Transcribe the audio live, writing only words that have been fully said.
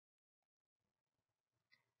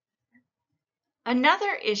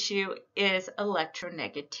Another issue is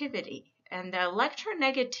electronegativity. And the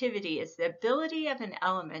electronegativity is the ability of an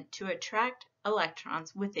element to attract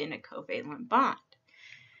electrons within a covalent bond.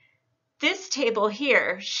 This table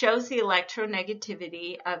here shows the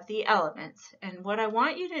electronegativity of the elements. And what I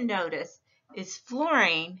want you to notice is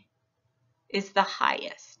fluorine is the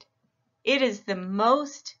highest. It is the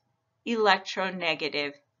most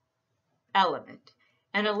electronegative element.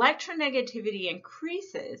 And electronegativity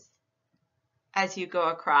increases as you go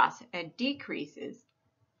across and decreases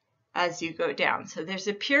as you go down. So there's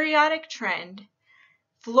a periodic trend.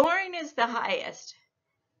 Fluorine is the highest.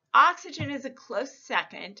 Oxygen is a close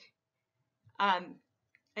second. And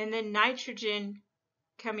then nitrogen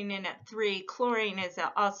coming in at 3. Chlorine is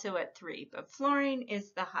also at 3, but fluorine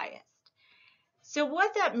is the highest. So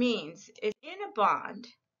what that means is in a bond,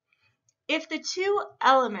 if the two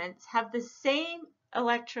elements have the same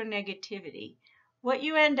electronegativity, what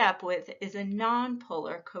you end up with is a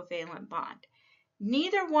nonpolar covalent bond.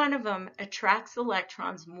 Neither one of them attracts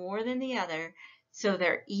electrons more than the other, so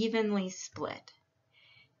they're evenly split.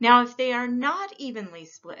 Now, if they are not evenly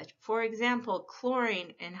split, for example,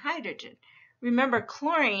 chlorine and hydrogen, remember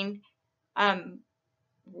chlorine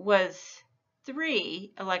was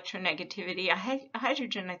 3 electronegativity.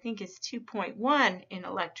 Hydrogen, I think, is 2.1 in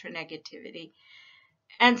electronegativity.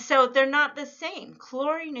 And so they're not the same.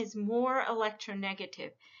 Chlorine is more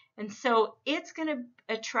electronegative. And so it's going to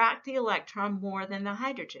attract the electron more than the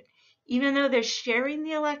hydrogen. Even though they're sharing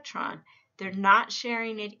the electron, they're not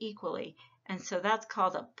sharing it equally. And so that's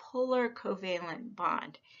called a polar covalent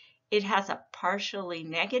bond. It has a partially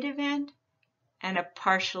negative end and a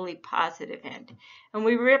partially positive end. And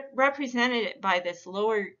we represented it by this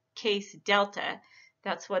lowercase delta.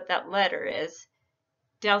 That's what that letter is.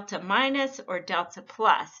 Delta minus or delta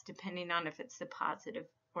plus, depending on if it's the positive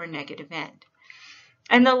or negative end.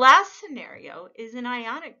 And the last scenario is an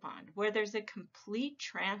ionic bond where there's a complete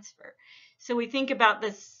transfer. So we think about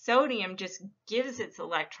the sodium just gives its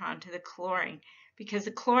electron to the chlorine because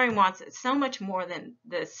the chlorine wants it so much more than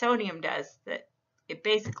the sodium does that it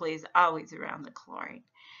basically is always around the chlorine.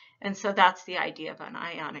 And so that's the idea of an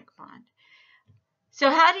ionic bond. So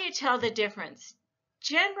how do you tell the difference?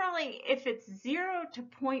 Generally, if it's 0 to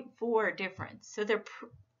 0.4 difference, so they're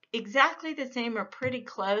exactly the same or pretty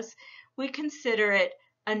close, we consider it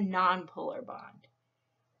a nonpolar bond.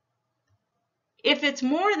 If it's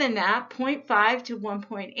more than that, 0.5 to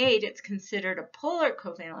 1.8, it's considered a polar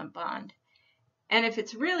covalent bond. And if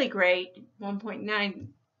it's really great, 1.9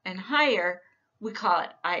 and higher, we call it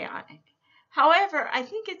ionic. However, I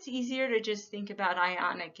think it's easier to just think about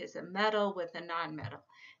ionic as a metal with a nonmetal.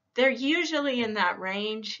 They're usually in that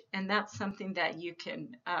range, and that's something that you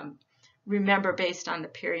can remember based on the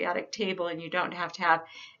periodic table, and you don't have to have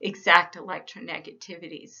exact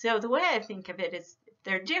electronegativity. So the way I think of it is if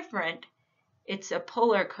they're different, it's a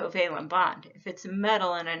polar covalent bond. If it's a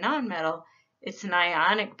metal and a nonmetal, it's an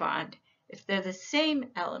ionic bond. If they're the same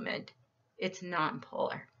element, it's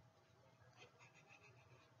nonpolar.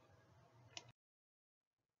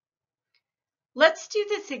 Let's do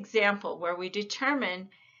this example where we determine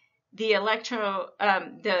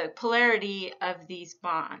the polarity of these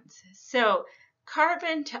bonds. So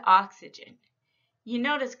carbon to oxygen. You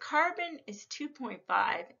notice carbon is 2.5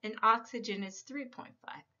 and oxygen is 3.5.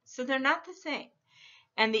 So they're not the same.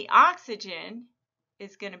 And the oxygen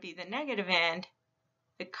is going to be the negative end.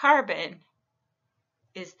 The carbon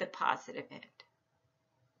is the positive end.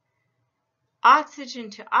 Oxygen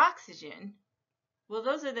to oxygen, well,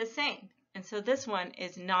 those are the same. And so this one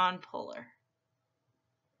is nonpolar.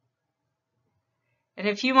 And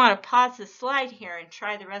if you want to pause the slide here and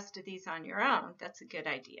try the rest of these on your own, that's a good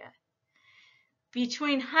idea.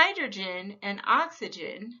 Between hydrogen and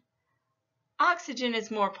oxygen, oxygen is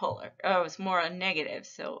more polar. Oh, it's more negative,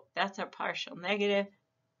 so that's our partial negative.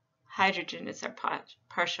 Hydrogen is our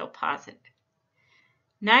partial positive.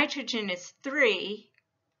 Nitrogen is 3,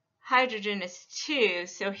 hydrogen is 2,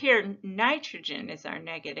 so here nitrogen is our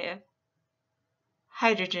negative,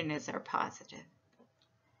 hydrogen is our positive.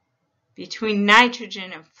 Between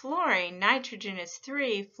nitrogen and fluorine, nitrogen is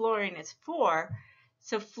 3, fluorine is 4,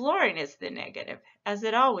 so fluorine is the negative, as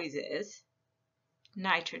it always is.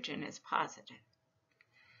 Nitrogen is positive.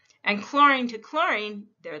 And chlorine to chlorine,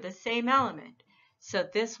 they're the same element, so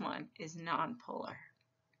this one is nonpolar.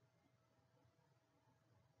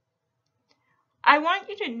 I want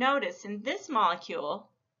you to notice in this molecule,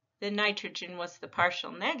 the nitrogen was the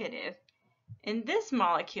partial negative. In this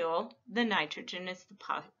molecule, the nitrogen is the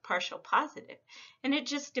partial positive. And it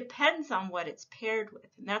just depends on what it's paired with.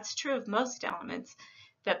 And that's true of most elements,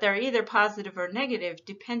 that they're either positive or negative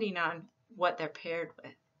depending on what they're paired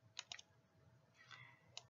with.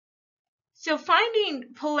 So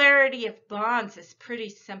finding polarity of bonds is pretty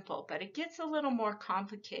simple, but it gets a little more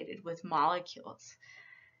complicated with molecules.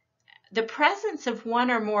 The presence of one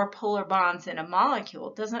or more polar bonds in a molecule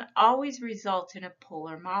doesn't always result in a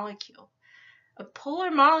polar molecule. A polar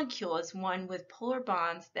molecule is one with polar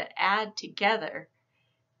bonds that add together.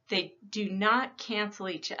 They do not cancel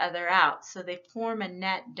each other out, so they form a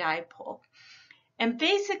net dipole. And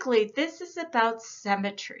basically, this is about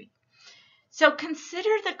symmetry. So consider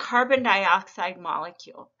the carbon dioxide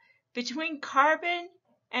molecule. Between carbon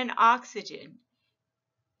and oxygen,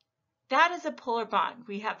 that is a polar bond.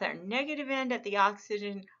 We have our negative end at the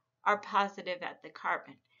oxygen, our positive at the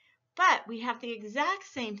carbon. But we have the exact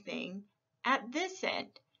same thing at this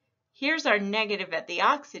end. Here's our negative at the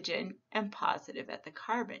oxygen and positive at the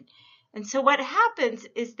carbon. And so what happens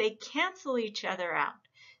is they cancel each other out.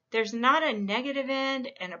 There's not a negative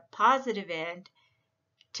end and a positive end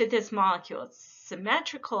to this molecule. It's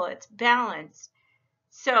symmetrical, it's balanced.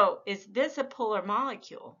 So is this a polar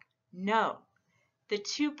molecule? No. The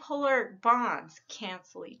two polar bonds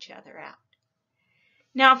cancel each other out.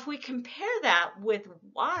 Now, if we compare that with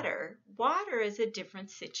water, water is a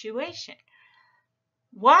different situation.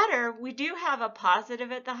 Water, we do have a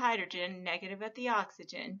positive at the hydrogen, negative at the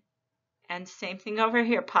oxygen, and same thing over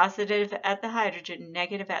here, positive at the hydrogen,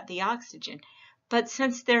 negative at the oxygen. But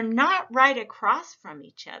since they're not right across from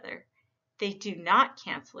each other, they do not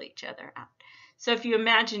cancel each other out. So if you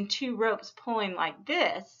imagine two ropes pulling like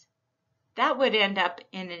this, that would end up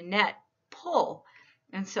in a net pull.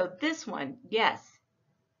 And so this one, yes,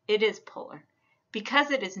 it is polar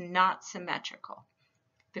because it is not symmetrical.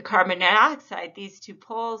 The carbon dioxide, these two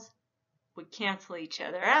poles would cancel each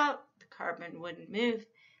other out. The carbon wouldn't move.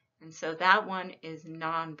 And so that one is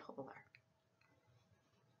nonpolar.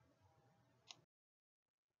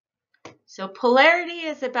 So polarity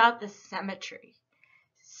is about the symmetry.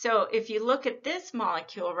 So if you look at this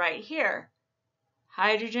molecule right here,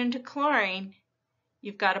 hydrogen to chlorine,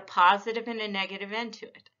 you've got a positive and a negative end to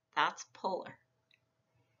it. That's polar.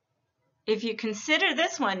 If you consider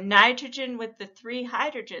this one, nitrogen with the three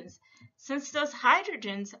hydrogens, since those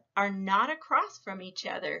hydrogens are not across from each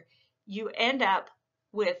other, you end up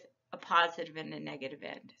with a positive and a negative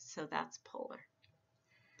end. So that's polar.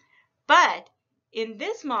 But in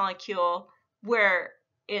this molecule where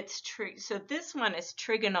it's so this one is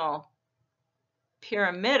trigonal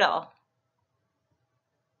pyramidal,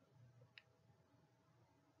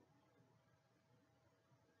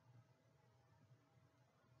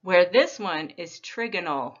 where this one is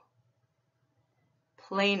trigonal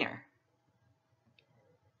planar.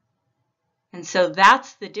 And so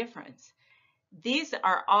that's the difference. These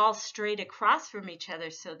are all straight across from each other,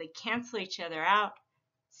 so they cancel each other out.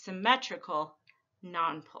 Symmetrical,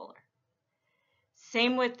 nonpolar.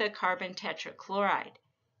 Same with the carbon tetrachloride.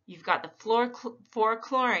 You've got the four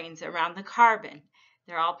chlorines around the carbon.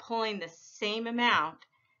 They're all pulling the same amount,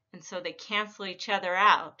 and so they cancel each other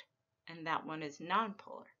out, and that one is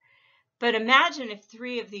nonpolar. But imagine if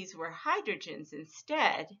three of these were hydrogens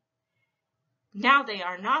instead. Now they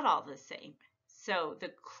are not all the same. So the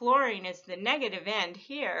chlorine is the negative end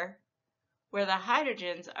here, where the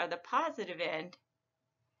hydrogens are the positive end.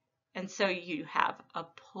 And so you have a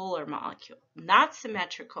polar molecule, not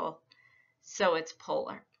symmetrical, so it's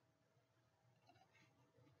polar.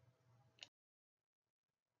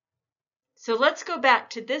 So let's go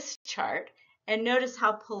back to this chart and notice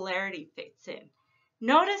how polarity fits in.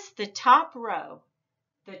 Notice the top row,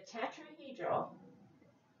 the tetrahedral,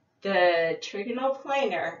 the trigonal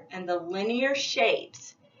planar, and the linear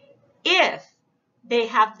shapes. If they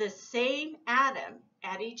have the same atom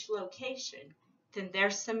at each location, then they're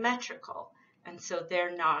symmetrical, and so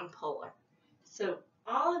they're nonpolar. So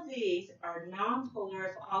all of these are nonpolar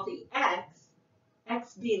if all the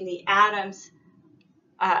X being the atoms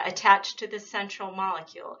attached to the central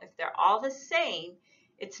molecule. If they're all the same,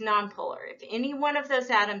 it's nonpolar. If any one of those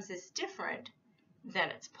atoms is different, then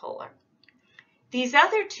it's polar. These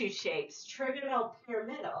other two shapes, trigonal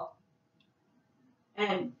pyramidal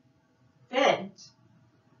and bent,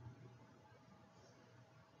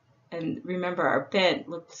 and remember our bent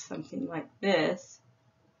looks something like this.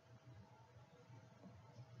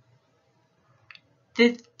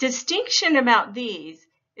 The distinction about these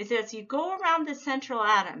is as you go around the central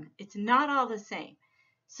atom, it's not all the same.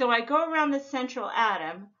 So I go around the central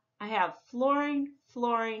atom, I have fluorine,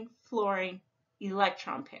 fluorine, fluorine,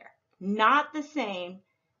 electron pair. Not the same,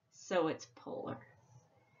 so it's polar.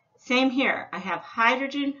 Same here, I have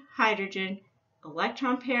hydrogen, hydrogen,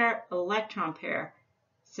 electron pair,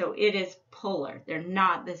 so it is polar. They're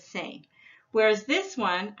not the same. Whereas this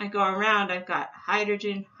one, I go around, I've got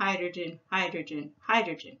hydrogen, hydrogen, hydrogen,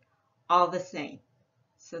 hydrogen, all the same.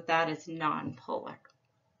 So that is nonpolar.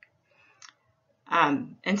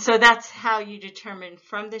 And so that's how you determine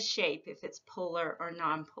from the shape if it's polar or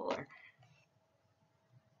nonpolar.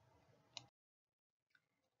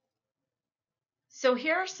 So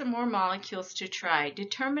here are some more molecules to try.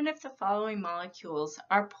 Determine if the following molecules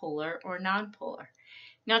are polar or nonpolar.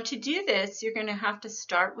 Now to do this, you're going to have to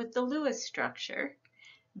start with the Lewis structure,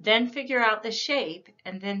 then figure out the shape,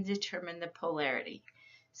 and then determine the polarity.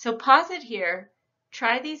 So pause it here,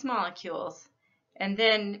 try these molecules, and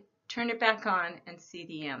then turn it back on and see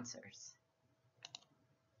the answers.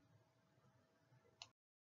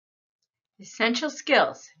 Essential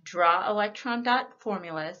skills: draw electron dot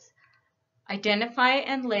formulas, identify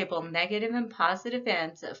and label negative and positive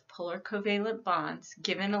ends of polar covalent bonds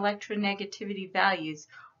given electronegativity values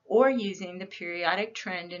or using the periodic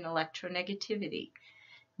trend in electronegativity.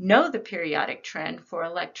 Know the periodic trend for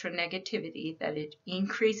electronegativity, that it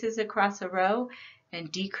increases across a row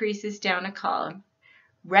and decreases down a column.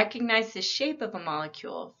 Recognize the shape of a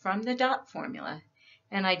molecule from the dot formula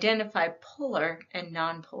and identify polar and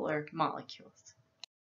nonpolar molecules.